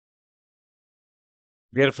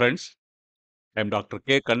Dear friends, I am Dr.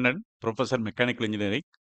 K. Kannan, Professor Mechanical Engineering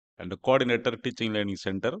and Coordinator Teaching Learning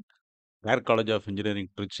Center, Air College of Engineering,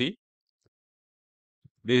 Trichy.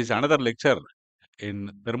 This is another lecture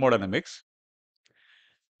in thermodynamics.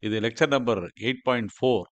 This is lecture number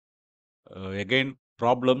 8.4. Again,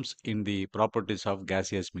 problems in the properties of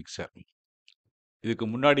gaseous mixture. இதுக்கு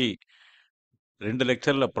முன்னாடி ரெண்டு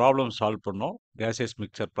லெக்சர்ல problem solve பண்ணோம் gaseous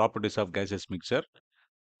mixture, properties of gaseous mixture,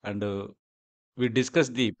 and we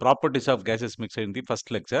discussed the properties of gaseous mixture in the first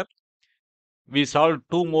lecture. We solved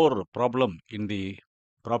two more problem in the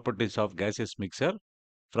properties of gaseous mixture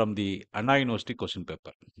from the Anna University question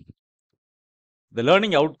paper. The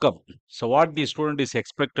learning outcome. So what the student is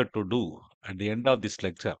expected to do at the end of this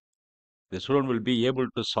lecture, the student will be able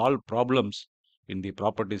to solve problems in the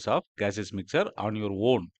properties of gaseous mixture on your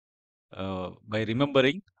own by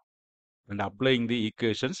remembering and applying the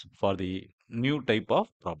equations for the new type of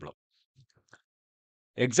problem.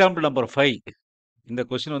 Example number 5. இந்த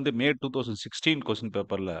question வந்து மே 2016 question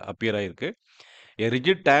பேப்பர்ல appear ஆயிருக்கு. A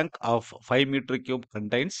rigid tank of 5 meter cube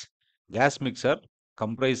contains gas mixture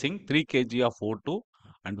comprising 3 kg of O2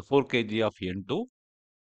 and 4 kg of N2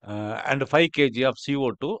 and 5 kg of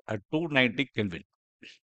CO2 at 290 Kelvin.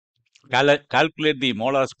 Calculate the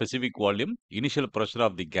molar specific volume, initial pressure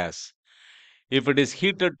of the gas. If it is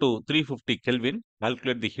heated to 350 Kelvin,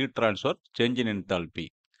 calculate the heat transfer, change in enthalpy.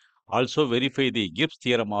 Also verify the Gibbs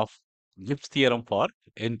theorem for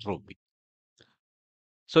entropy.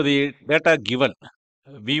 So the data given,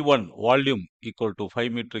 V1 volume equal to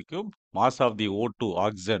 5 meter cube, mass of the O2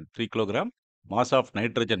 oxygen 3 kilogram, mass of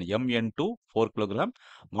nitrogen Mn2 4 kilogram,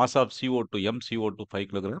 mass of CO2 MCO2 5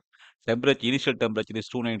 kilogram, temperature, initial temperature is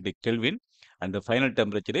 290 Kelvin and the final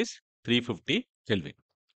temperature is 350 Kelvin.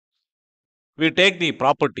 We take the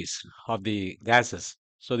properties of the gases.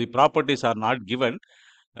 So the properties are not given.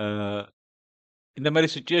 இந்த மாதிரி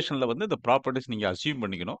சுச்சுவேஷனில் வந்து இந்த properties நீங்கள் assume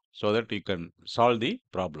பண்ணிக்கணும் so that you can solve the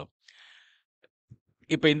problem.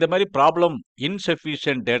 இப்போ இந்த மாதிரி ப்ராப்ளம்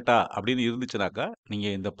இன்சஃபிஷியன்ட் டேட்டா அப்படின்னு இருந்துச்சுனாக்கா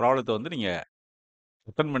நீங்கள் இந்த ப்ராப்ளத்தை வந்து நீங்கள்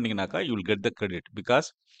attend பண்ணீங்கனாக்கா you will get the credit. Because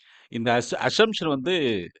இந்த அசம்ஷன் வந்து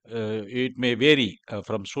it may vary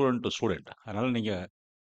from student to student. அதனால் நீங்கள்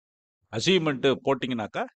அசீவ்மெண்ட்டு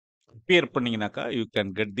போட்டிங்கனாக்கா appear பண்ணிங்கனாக்கா you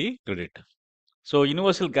can get the credit. So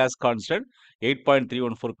universal case constant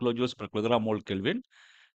 8.314 kilojoules per kilogram mole Kelvin.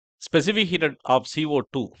 Specific heat of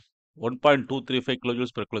CO2 1.235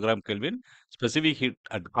 kilojoules per kilogram Kelvin. Specific heat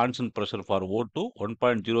at constant pressure for O2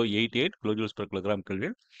 1.088 kilojoules per kilogram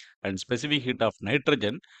Kelvin. And specific heat of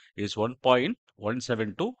nitrogen is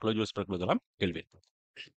 1.172 kilojoules per kilogram Kelvin.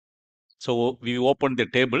 So we open the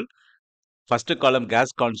table. First column gas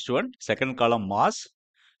constituent, second column mass.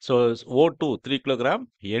 So O2 3 kilogram,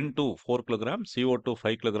 N2 4 kilogram, CO2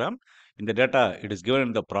 5 kilogram. In the data, it is given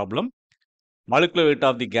in the problem. Molecular weight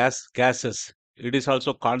of the gases, it is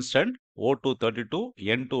also constant. O2 32,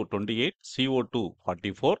 N2 28, CO2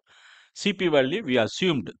 44. Cp value we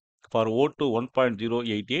assumed for O2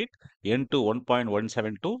 1.088, N2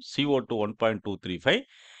 1.172, CO2 1.235.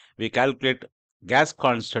 We calculate gas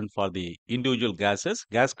constant for the individual gases.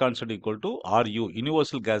 Gas constant equal to Ru,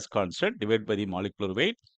 universal gas constant, divided by the molecular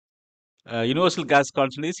weight. Universal gas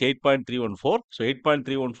constant is 8.314. So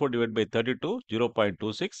 8.314 divided by 32,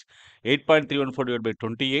 0.26. 8.314 divided by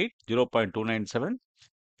 28, 0.297.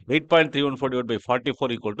 8.314 divided by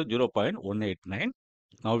 44 equal to 0.189.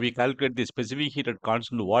 Now we calculate the specific heat at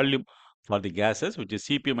constant volume for the gases, which is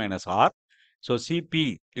Cp minus R. So Cp,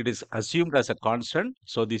 it is assumed as a constant.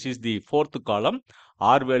 So this is the fourth column.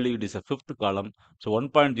 R value, it is a fifth column. So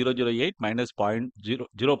 1.008 minus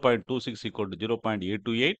 0.26 equal to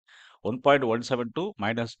 0.828. 1.172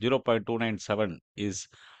 minus 0.297 is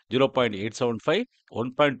 0.875.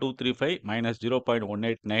 1.235 minus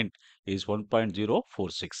 0.189 is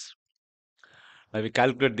 1.046. Now we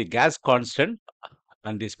calculate the gas constant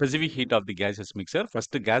and the specific heat of the gaseous mixture.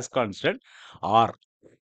 First gas constant R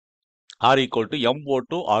equal to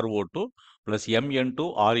MO2 RO2 plus MN2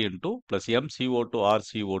 RN2 plus MCO2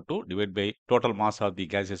 RCO2 divided by total mass of the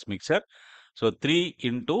gaseous mixture. So 3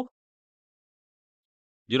 into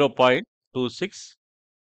 0.26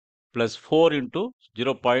 plus 4 into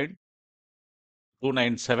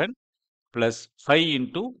 0.297 plus 5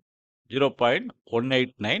 into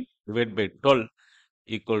 0.189 divided by 12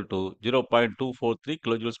 equal to 0.243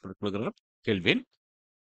 kilojoules per kilogram Kelvin.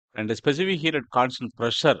 And the specific heat at constant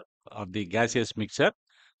pressure of the gaseous mixture.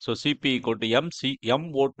 So Cp equal to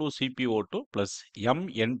MO2 CpO2 plus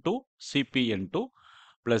MN2 CpN2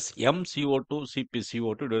 plus MCO2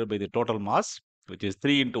 CpCO2 divided by the total mass. which is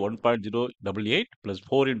 3 into 1.088 plus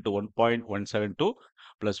 4 into 1.172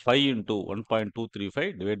 plus 5 into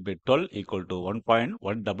 1.235 divided by 12 equal to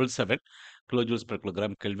 1.177 kilojoules per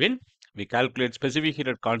kilogram Kelvin. We calculate specific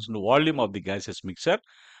heated constant volume of the gaseous mixture,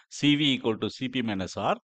 Cv equal to Cp minus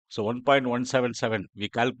R. So 1.177 we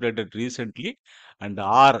calculated recently, and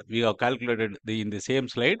R we have calculated in the same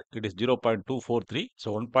slide. It is 0.243.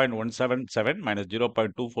 So 1.177 minus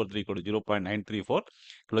 0.243 equal to 0.934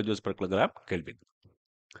 kilojoules per kilogram Kelvin.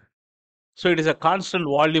 So it is a constant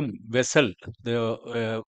volume vessel.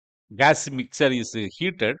 The gas mixture is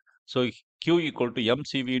heated. So Q equal to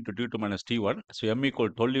mCV into T2 minus T1. So M equal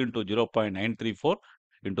to 12 into 0.934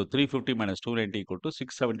 into 350 minus 290 equal to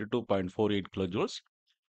 672.48 kilojoules.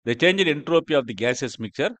 The change in entropy of the gaseous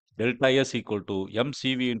mixture, delta S equal to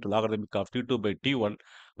mCV into logarithmic of T2 by T1,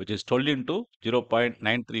 which is 12 into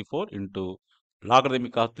 0.934 into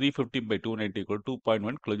logarithmic of 350 by 290 equal to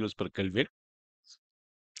 2.1 kilojoules per Kelvin.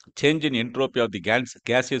 Change in entropy of the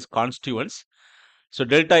gaseous constituents. So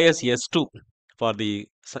delta S S2 for the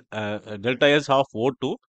delta S of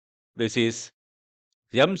O2, this is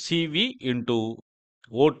mCV into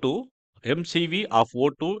O2, mCV of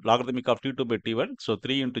O2 logarithmic of T2 by T1. So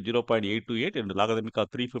 3 into 0.828 into logarithmic of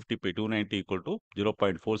 350 by 290 equal to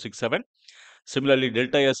 0.467. Similarly,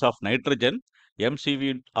 delta S of nitrogen,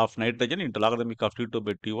 mCV of nitrogen into logarithmic of T2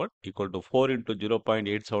 by T1 equal to 4 into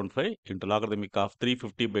 0.875 into logarithmic of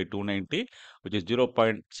 350 by 290, which is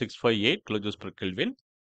 0.658 kilojoules per Kelvin.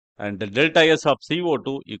 And the delta S of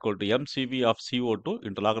CO2 equal to mCV of CO2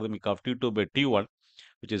 into logarithmic of T2 by T1,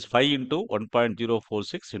 which is 5 into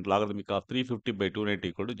 1.046 into logarithmic of 350 by 290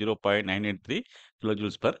 equal to 0.983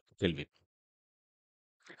 kilojoules per Kelvin.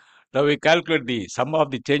 Now we calculate the sum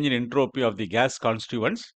of the change in entropy of the gas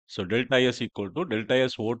constituents. So delta S equal to delta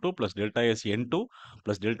S O2 plus delta S N2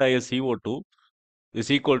 plus delta S CO2 is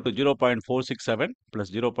equal to 0.467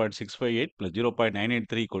 plus 0.658 plus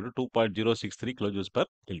 0.983 equal to 2.063 kilojoules per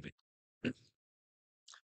Kelvin.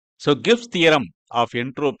 So Gibbs theorem of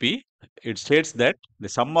entropy, it states that the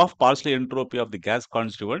sum of partial entropy of the gas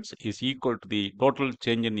constituents is equal to the total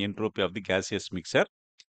change in entropy of the gaseous mixture.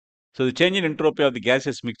 So the change in entropy of the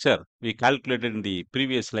gaseous mixture we calculated in the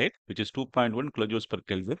previous slide, which is 2.1 kilojoules per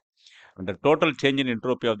Kelvin. And the total change in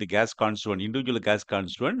entropy of the gas constituent, individual gas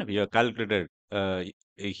constituent, we have calculated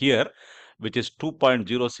here, which is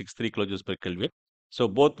 2.063 kilojoules per Kelvin. So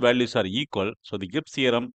both values are equal. So the Gibbs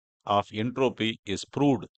theorem of entropy is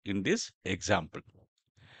proved in this example.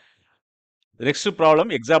 The next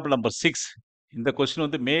problem, example number 6. In the question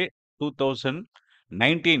of the May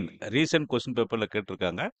 2019 recent question paper la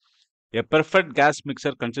கேட்டிருக்காங்க. A perfect gas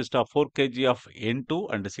mixer consists of 4 kg of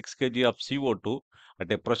N2 and 6 kg of CO2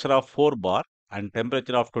 at a pressure of 4 bar and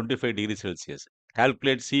temperature of 25 degrees Celsius.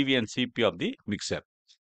 Calculate CV and CP of the mixer.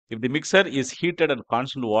 If the mixer is heated at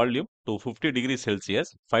constant volume to 50 degrees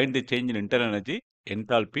Celsius, find the change in internal energy,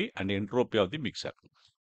 enthalpy and entropy of the mixer.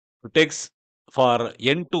 It takes for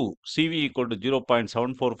N2, CV equal to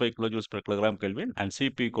 0.745 kilojoules per kilogram Kelvin and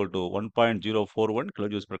CP equal to 1.041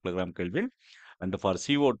 kilojoules per kilogram Kelvin. And for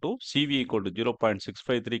CO2, CV equal to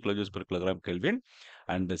 0.653 kilojoules per kilogram Kelvin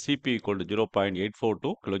and the CP equal to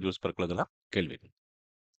 0.842 kilojoules per kilogram Kelvin.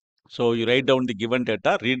 So you write down the given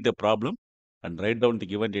data, read the problem and write down the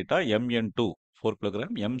given data. Mn2 4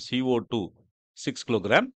 kilogram, MCO2 6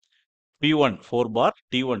 kilogram, P1 4 bar,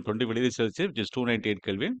 T1 25 degrees Celsius, which is 298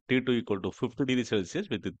 Kelvin, T2 equal to 50 degrees Celsius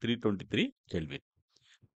with 323 Kelvin.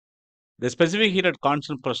 The specific heat at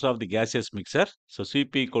constant pressure of the gaseous mixture. So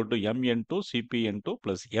Cp equal to Mn2 Cpn2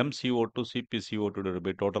 plus MCO2 CpCO2 divided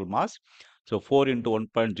by total mass. So 4 into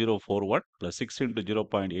 1.041 plus 6 into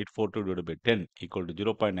 0.842 divided by 10 equal to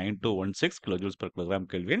 0.9216 kilojoules per kilogram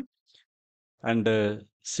Kelvin. And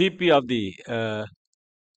Cp of the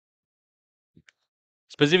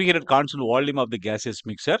specific heat at constant volume of the gaseous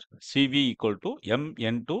mixture, Cv equal to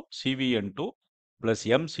Mn2 Cvn2 plus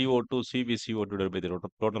MCO2 CvCO2 divided by the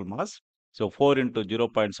total mass. So 4 into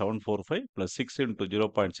 0.745 plus 6 into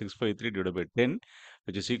 0.653 divided by 10,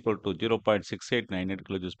 which is equal to 0.6898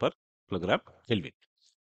 kilojoules per kilogram Kelvin.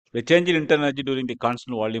 The change in internal energy during the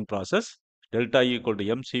constant volume process, delta E equal to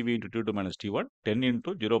mCv into T2 minus T1, 10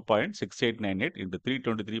 into 0.6898 into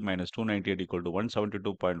 323 minus 298 equal to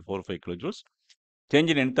 172.45 kilojoules.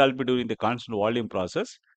 Change in enthalpy during the constant volume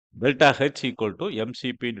process, delta H equal to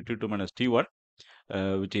mCp into T2 minus T1,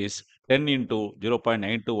 which is 10 into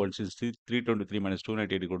 0.9216 323 minus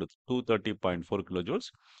 298 equal to 230.4 kilojoules.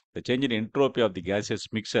 The change in entropy of the gaseous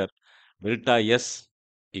mixture, delta S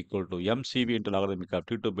equal to mCv into logarithmic of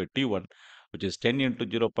T2 by T1, which is 10 into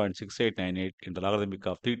 0.6898 into logarithmic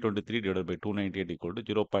of 323 divided by 298 equal to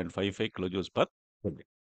 0.55 kilojoules per Kelvin.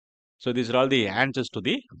 So these are all the answers to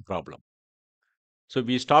the problem. So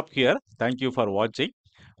we stop here. Thank you for watching.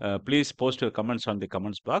 Please post your comments on the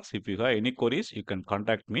comments box. If you have any queries, you can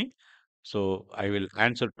contact me. So I will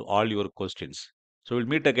answer to all your questions. So we'll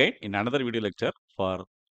meet again in another video lecture for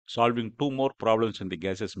solving two more problems in the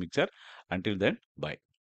gaseous mixture. Until then, bye.